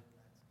today?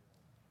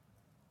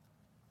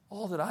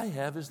 All that I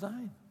have is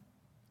thine.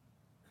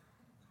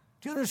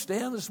 Do you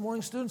understand this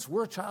morning, students?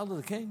 We're a child of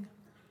the King.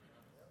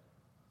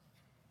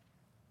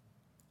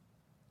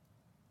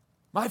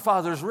 My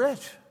Father's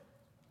rich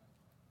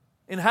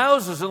in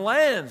houses and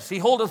lands. He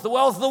holdeth the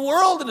wealth of the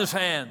world in his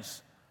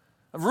hands.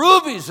 Of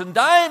rubies and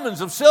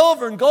diamonds, of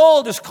silver and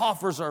gold, his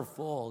coffers are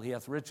full. He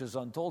hath riches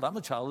untold. I'm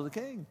a child of the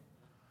King.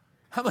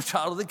 I'm a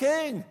child of the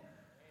King.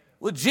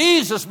 With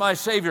Jesus, my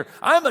Savior,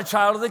 I'm a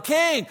child of the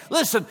King.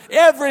 Listen,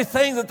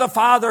 everything that the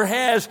Father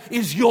has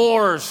is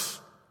yours.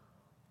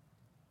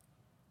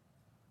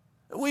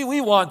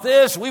 We want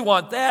this, we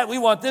want that, we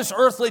want this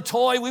earthly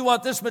toy, we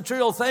want this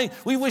material thing.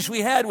 We wish we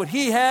had what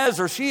he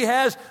has or she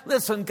has.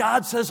 Listen,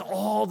 God says,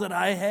 all that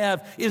I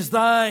have is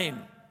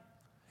thine.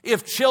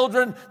 If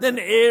children, then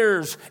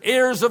heirs,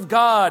 heirs of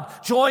God,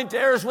 joint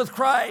heirs with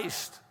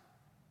Christ.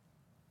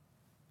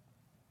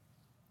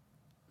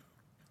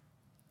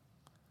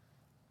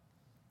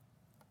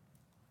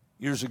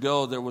 Years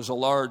ago, there was a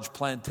large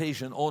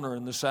plantation owner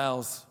in the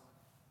South.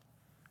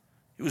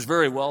 He was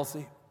very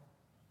wealthy.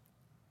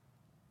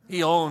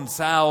 He owned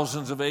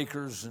thousands of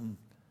acres and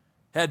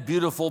had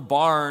beautiful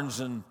barns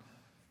and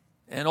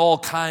all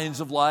kinds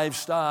of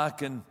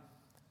livestock. And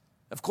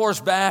of course,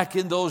 back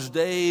in those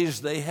days,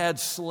 they had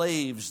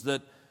slaves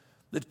that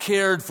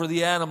cared for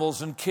the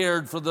animals and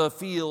cared for the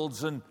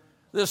fields. And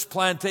this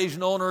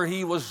plantation owner,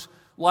 he was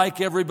like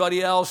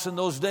everybody else in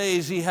those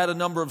days. He had a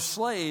number of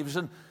slaves.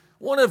 And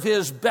one of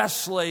his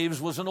best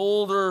slaves was an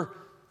older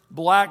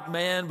black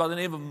man by the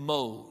name of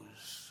Mose.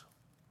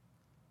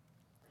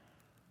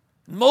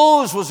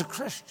 Mose was a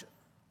Christian.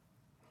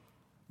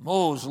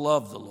 Mose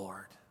loved the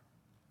Lord.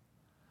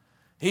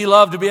 He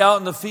loved to be out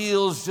in the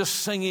fields just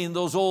singing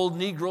those old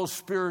Negro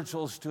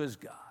spirituals to his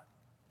God.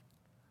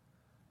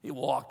 He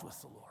walked with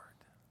the Lord.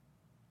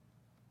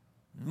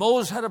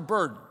 Mose had a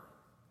burden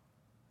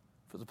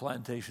for the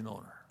plantation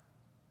owner.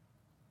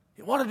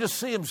 He wanted to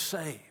see him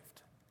saved.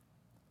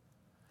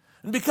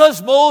 And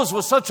because Mose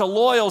was such a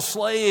loyal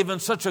slave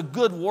and such a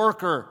good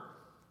worker,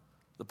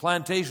 the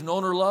plantation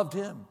owner loved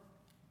him.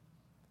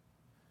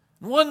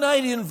 And one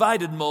night he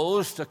invited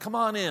Mose to come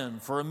on in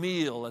for a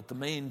meal at the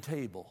main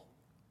table,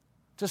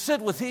 to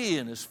sit with he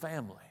and his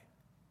family.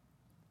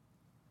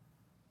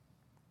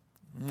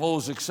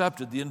 Mose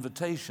accepted the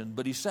invitation,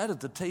 but he sat at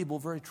the table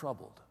very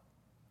troubled.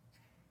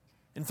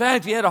 In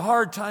fact, he had a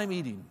hard time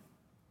eating.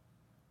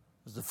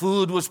 As the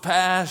food was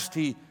passed,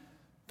 he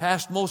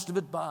passed most of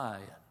it by,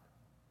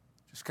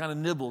 just kind of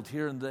nibbled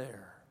here and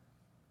there.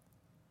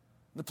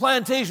 The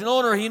plantation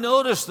owner, he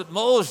noticed that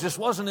Mose just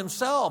wasn't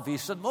himself. He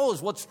said, Mose,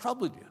 what's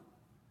troubled you?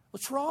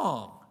 What's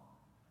wrong?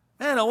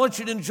 Man, I want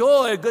you to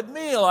enjoy a good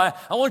meal. I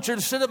want you to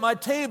sit at my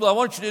table. I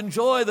want you to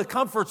enjoy the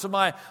comforts of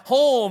my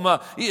home.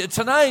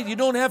 Tonight, you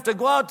don't have to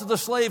go out to the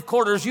slave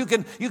quarters. You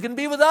can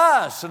be with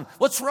us. And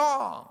what's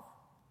wrong?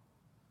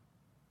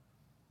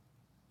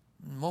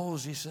 And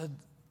Mose, he said,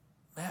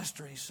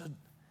 Master, he said,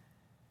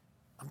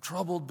 I'm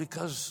troubled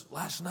because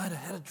last night I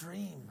had a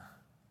dream.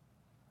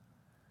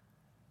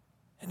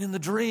 And in the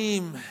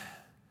dream,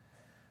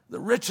 the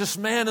richest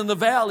man in the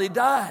valley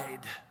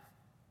died.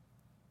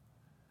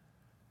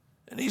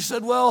 And he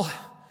said, well,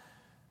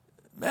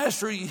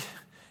 Master,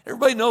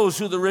 everybody knows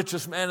who the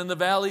richest man in the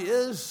valley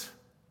is.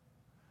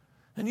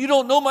 And you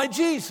don't know my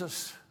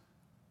Jesus.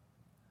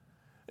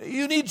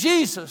 You need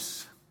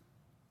Jesus.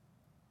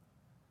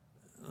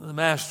 The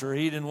master,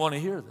 he didn't want to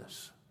hear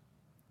this.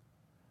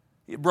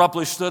 He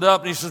abruptly stood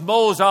up and he says,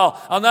 Mose,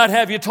 I'll not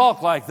have you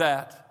talk like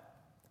that.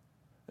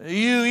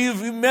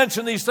 You've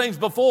mentioned these things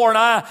before, and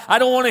I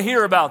don't want to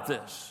hear about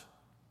this.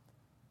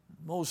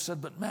 Mose said,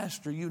 but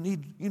Master, you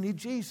need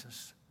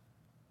Jesus.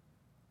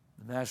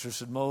 The master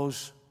said,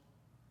 Mose,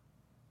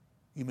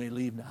 you may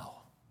leave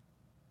now.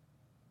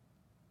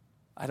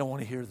 I don't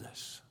want to hear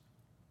this.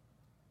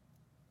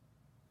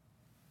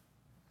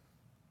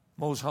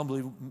 Moses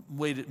humbly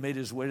made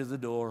his way to the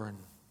door and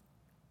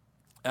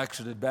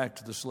exited back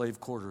to the slave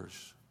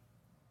quarters.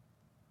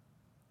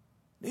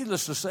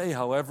 Needless to say,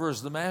 however,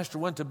 as the master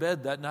went to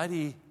bed that night,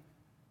 he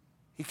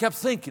kept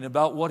thinking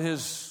about what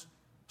his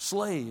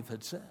slave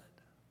had said.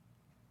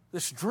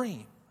 This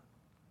dream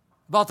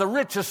about the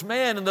richest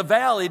man in the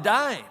valley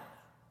dying.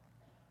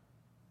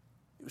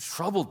 He was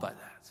troubled by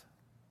that.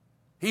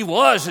 He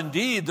was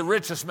indeed the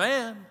richest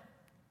man.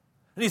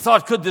 And he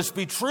thought, could this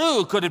be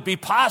true? Could it be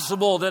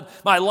possible that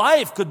my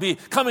life could be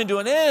coming to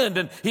an end?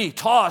 And he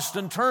tossed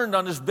and turned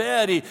on his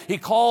bed. He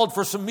called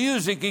for some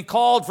music. He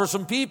called for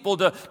some people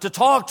to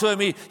talk to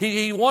him.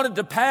 He wanted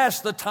to pass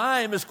the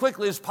time as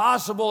quickly as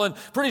possible. And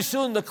pretty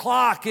soon the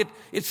clock,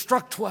 it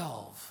struck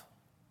 12.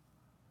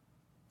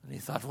 And he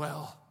thought,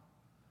 well,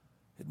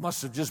 it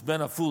must have just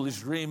been a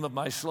foolish dream of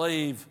my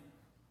slave.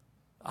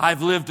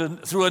 I've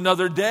lived through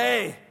another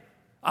day.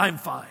 I'm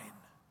fine.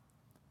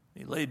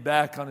 He laid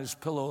back on his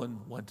pillow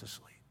and went to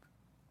sleep.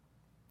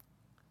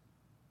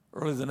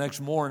 Early the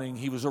next morning,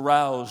 he was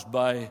aroused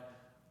by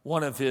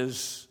one of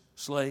his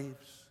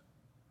slaves,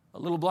 a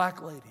little black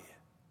lady.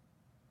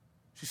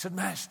 She said,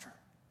 Master,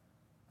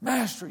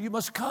 you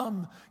must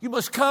come. You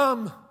must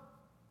come.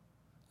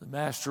 The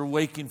master,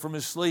 waking from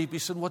his sleep, he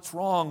said, what's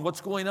wrong?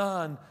 What's going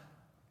on?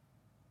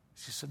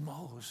 She said,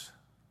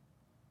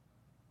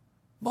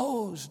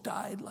 Moses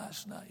died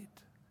last night.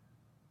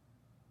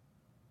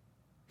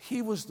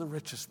 He was the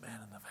richest man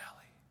in the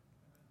valley.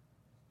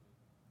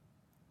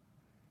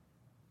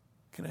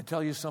 Can I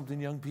tell you something,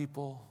 young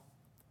people?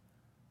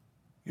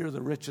 You're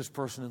the richest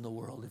person in the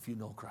world if you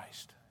know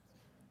Christ.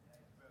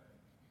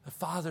 The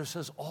Father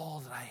says,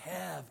 all that I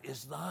have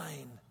is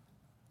thine.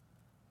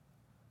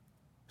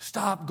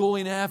 Stop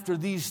going after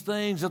these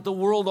things that the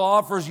world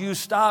offers you.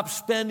 Stop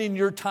spending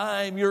your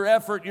time, your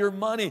effort, your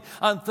money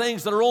on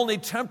things that are only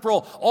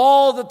temporal.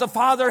 All that the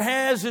Father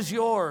has is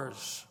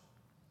yours.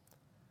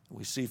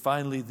 We see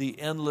finally the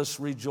endless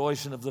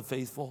rejoicing of the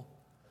faithful.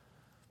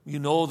 You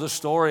know the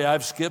story.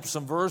 I've skipped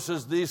some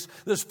verses.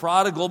 This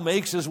prodigal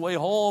makes his way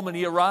home and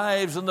he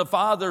arrives and the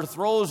father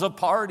throws a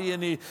party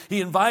and he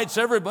invites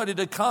everybody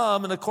to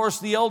come. And of course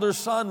the elder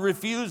son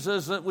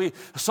refuses, that we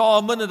saw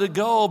a minute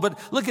ago. But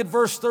look at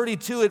verse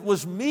 32. It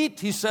was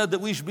meet, he said,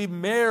 that we should be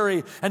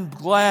merry and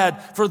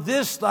glad. For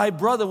this thy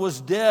brother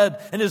was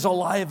dead and is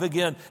alive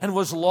again, and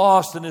was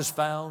lost and is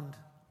found.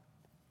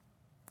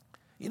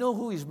 You know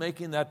who he's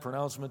making that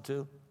pronouncement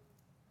to?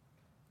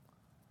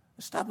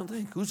 Stop and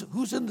think.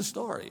 Who's in the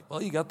story? Well,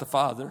 you got the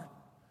father,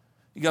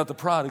 you got the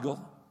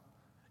prodigal,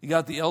 you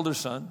got the elder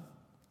son,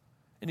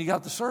 and you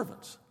got the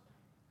servants.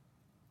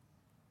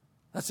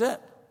 That's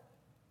it.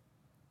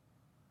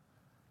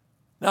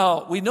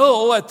 Now, we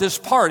know at this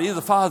party,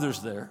 the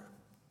father's there,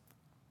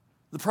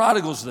 the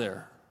prodigal's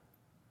there,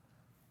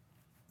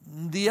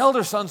 the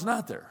elder son's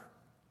not there.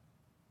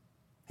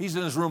 He's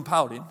in his room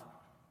pouting.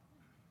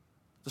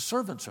 The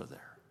servants are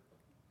there.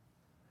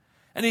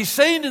 And he's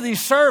saying to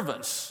these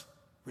servants,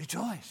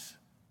 rejoice.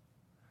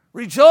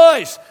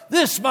 Rejoice.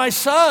 This, my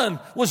son,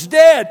 was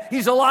dead.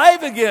 He's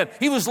alive again.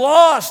 He was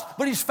lost,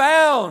 but he's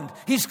found.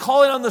 He's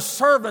calling on the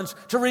servants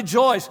to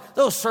rejoice.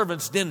 Those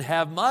servants didn't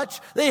have much.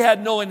 They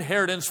had no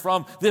inheritance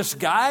from this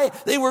guy.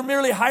 They were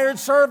merely hired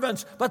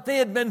servants, but they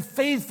had been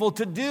faithful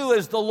to do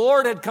as the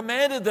Lord had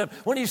commanded them.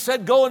 When he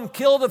said, go and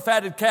kill the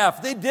fatted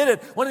calf, they did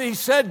it. When he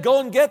said,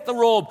 go and get the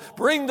robe,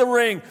 bring the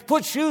ring,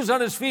 put shoes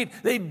on his feet,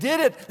 they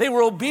did it. They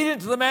were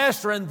obedient to the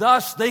master, and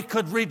thus they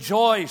could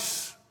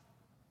rejoice.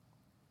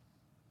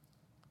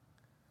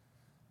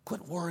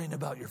 Quit worrying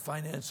about your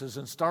finances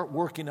and start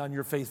working on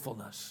your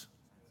faithfulness.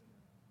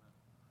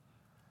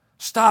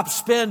 Stop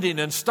spending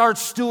and start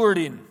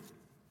stewarding.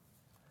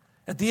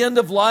 At the end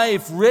of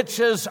life,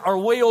 riches are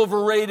way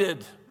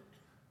overrated,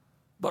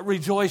 but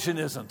rejoicing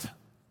isn't.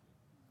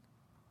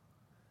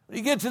 When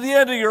you get to the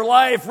end of your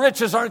life,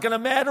 riches aren't going to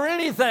matter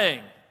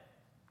anything.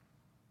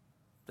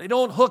 They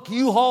don't hook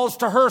U-Hauls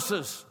to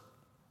hearses.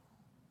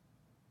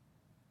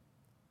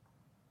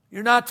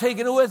 You're not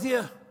taking it with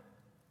you.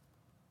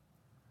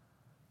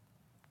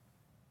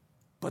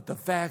 But the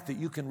fact that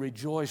you can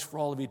rejoice for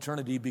all of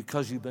eternity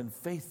because you've been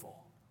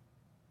faithful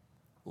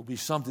will be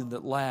something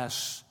that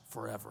lasts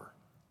forever.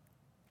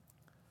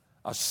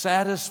 A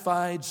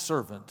satisfied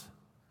servant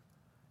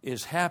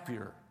is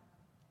happier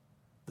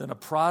than a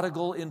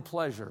prodigal in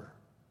pleasure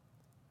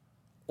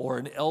or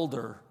an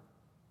elder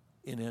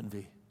in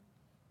envy.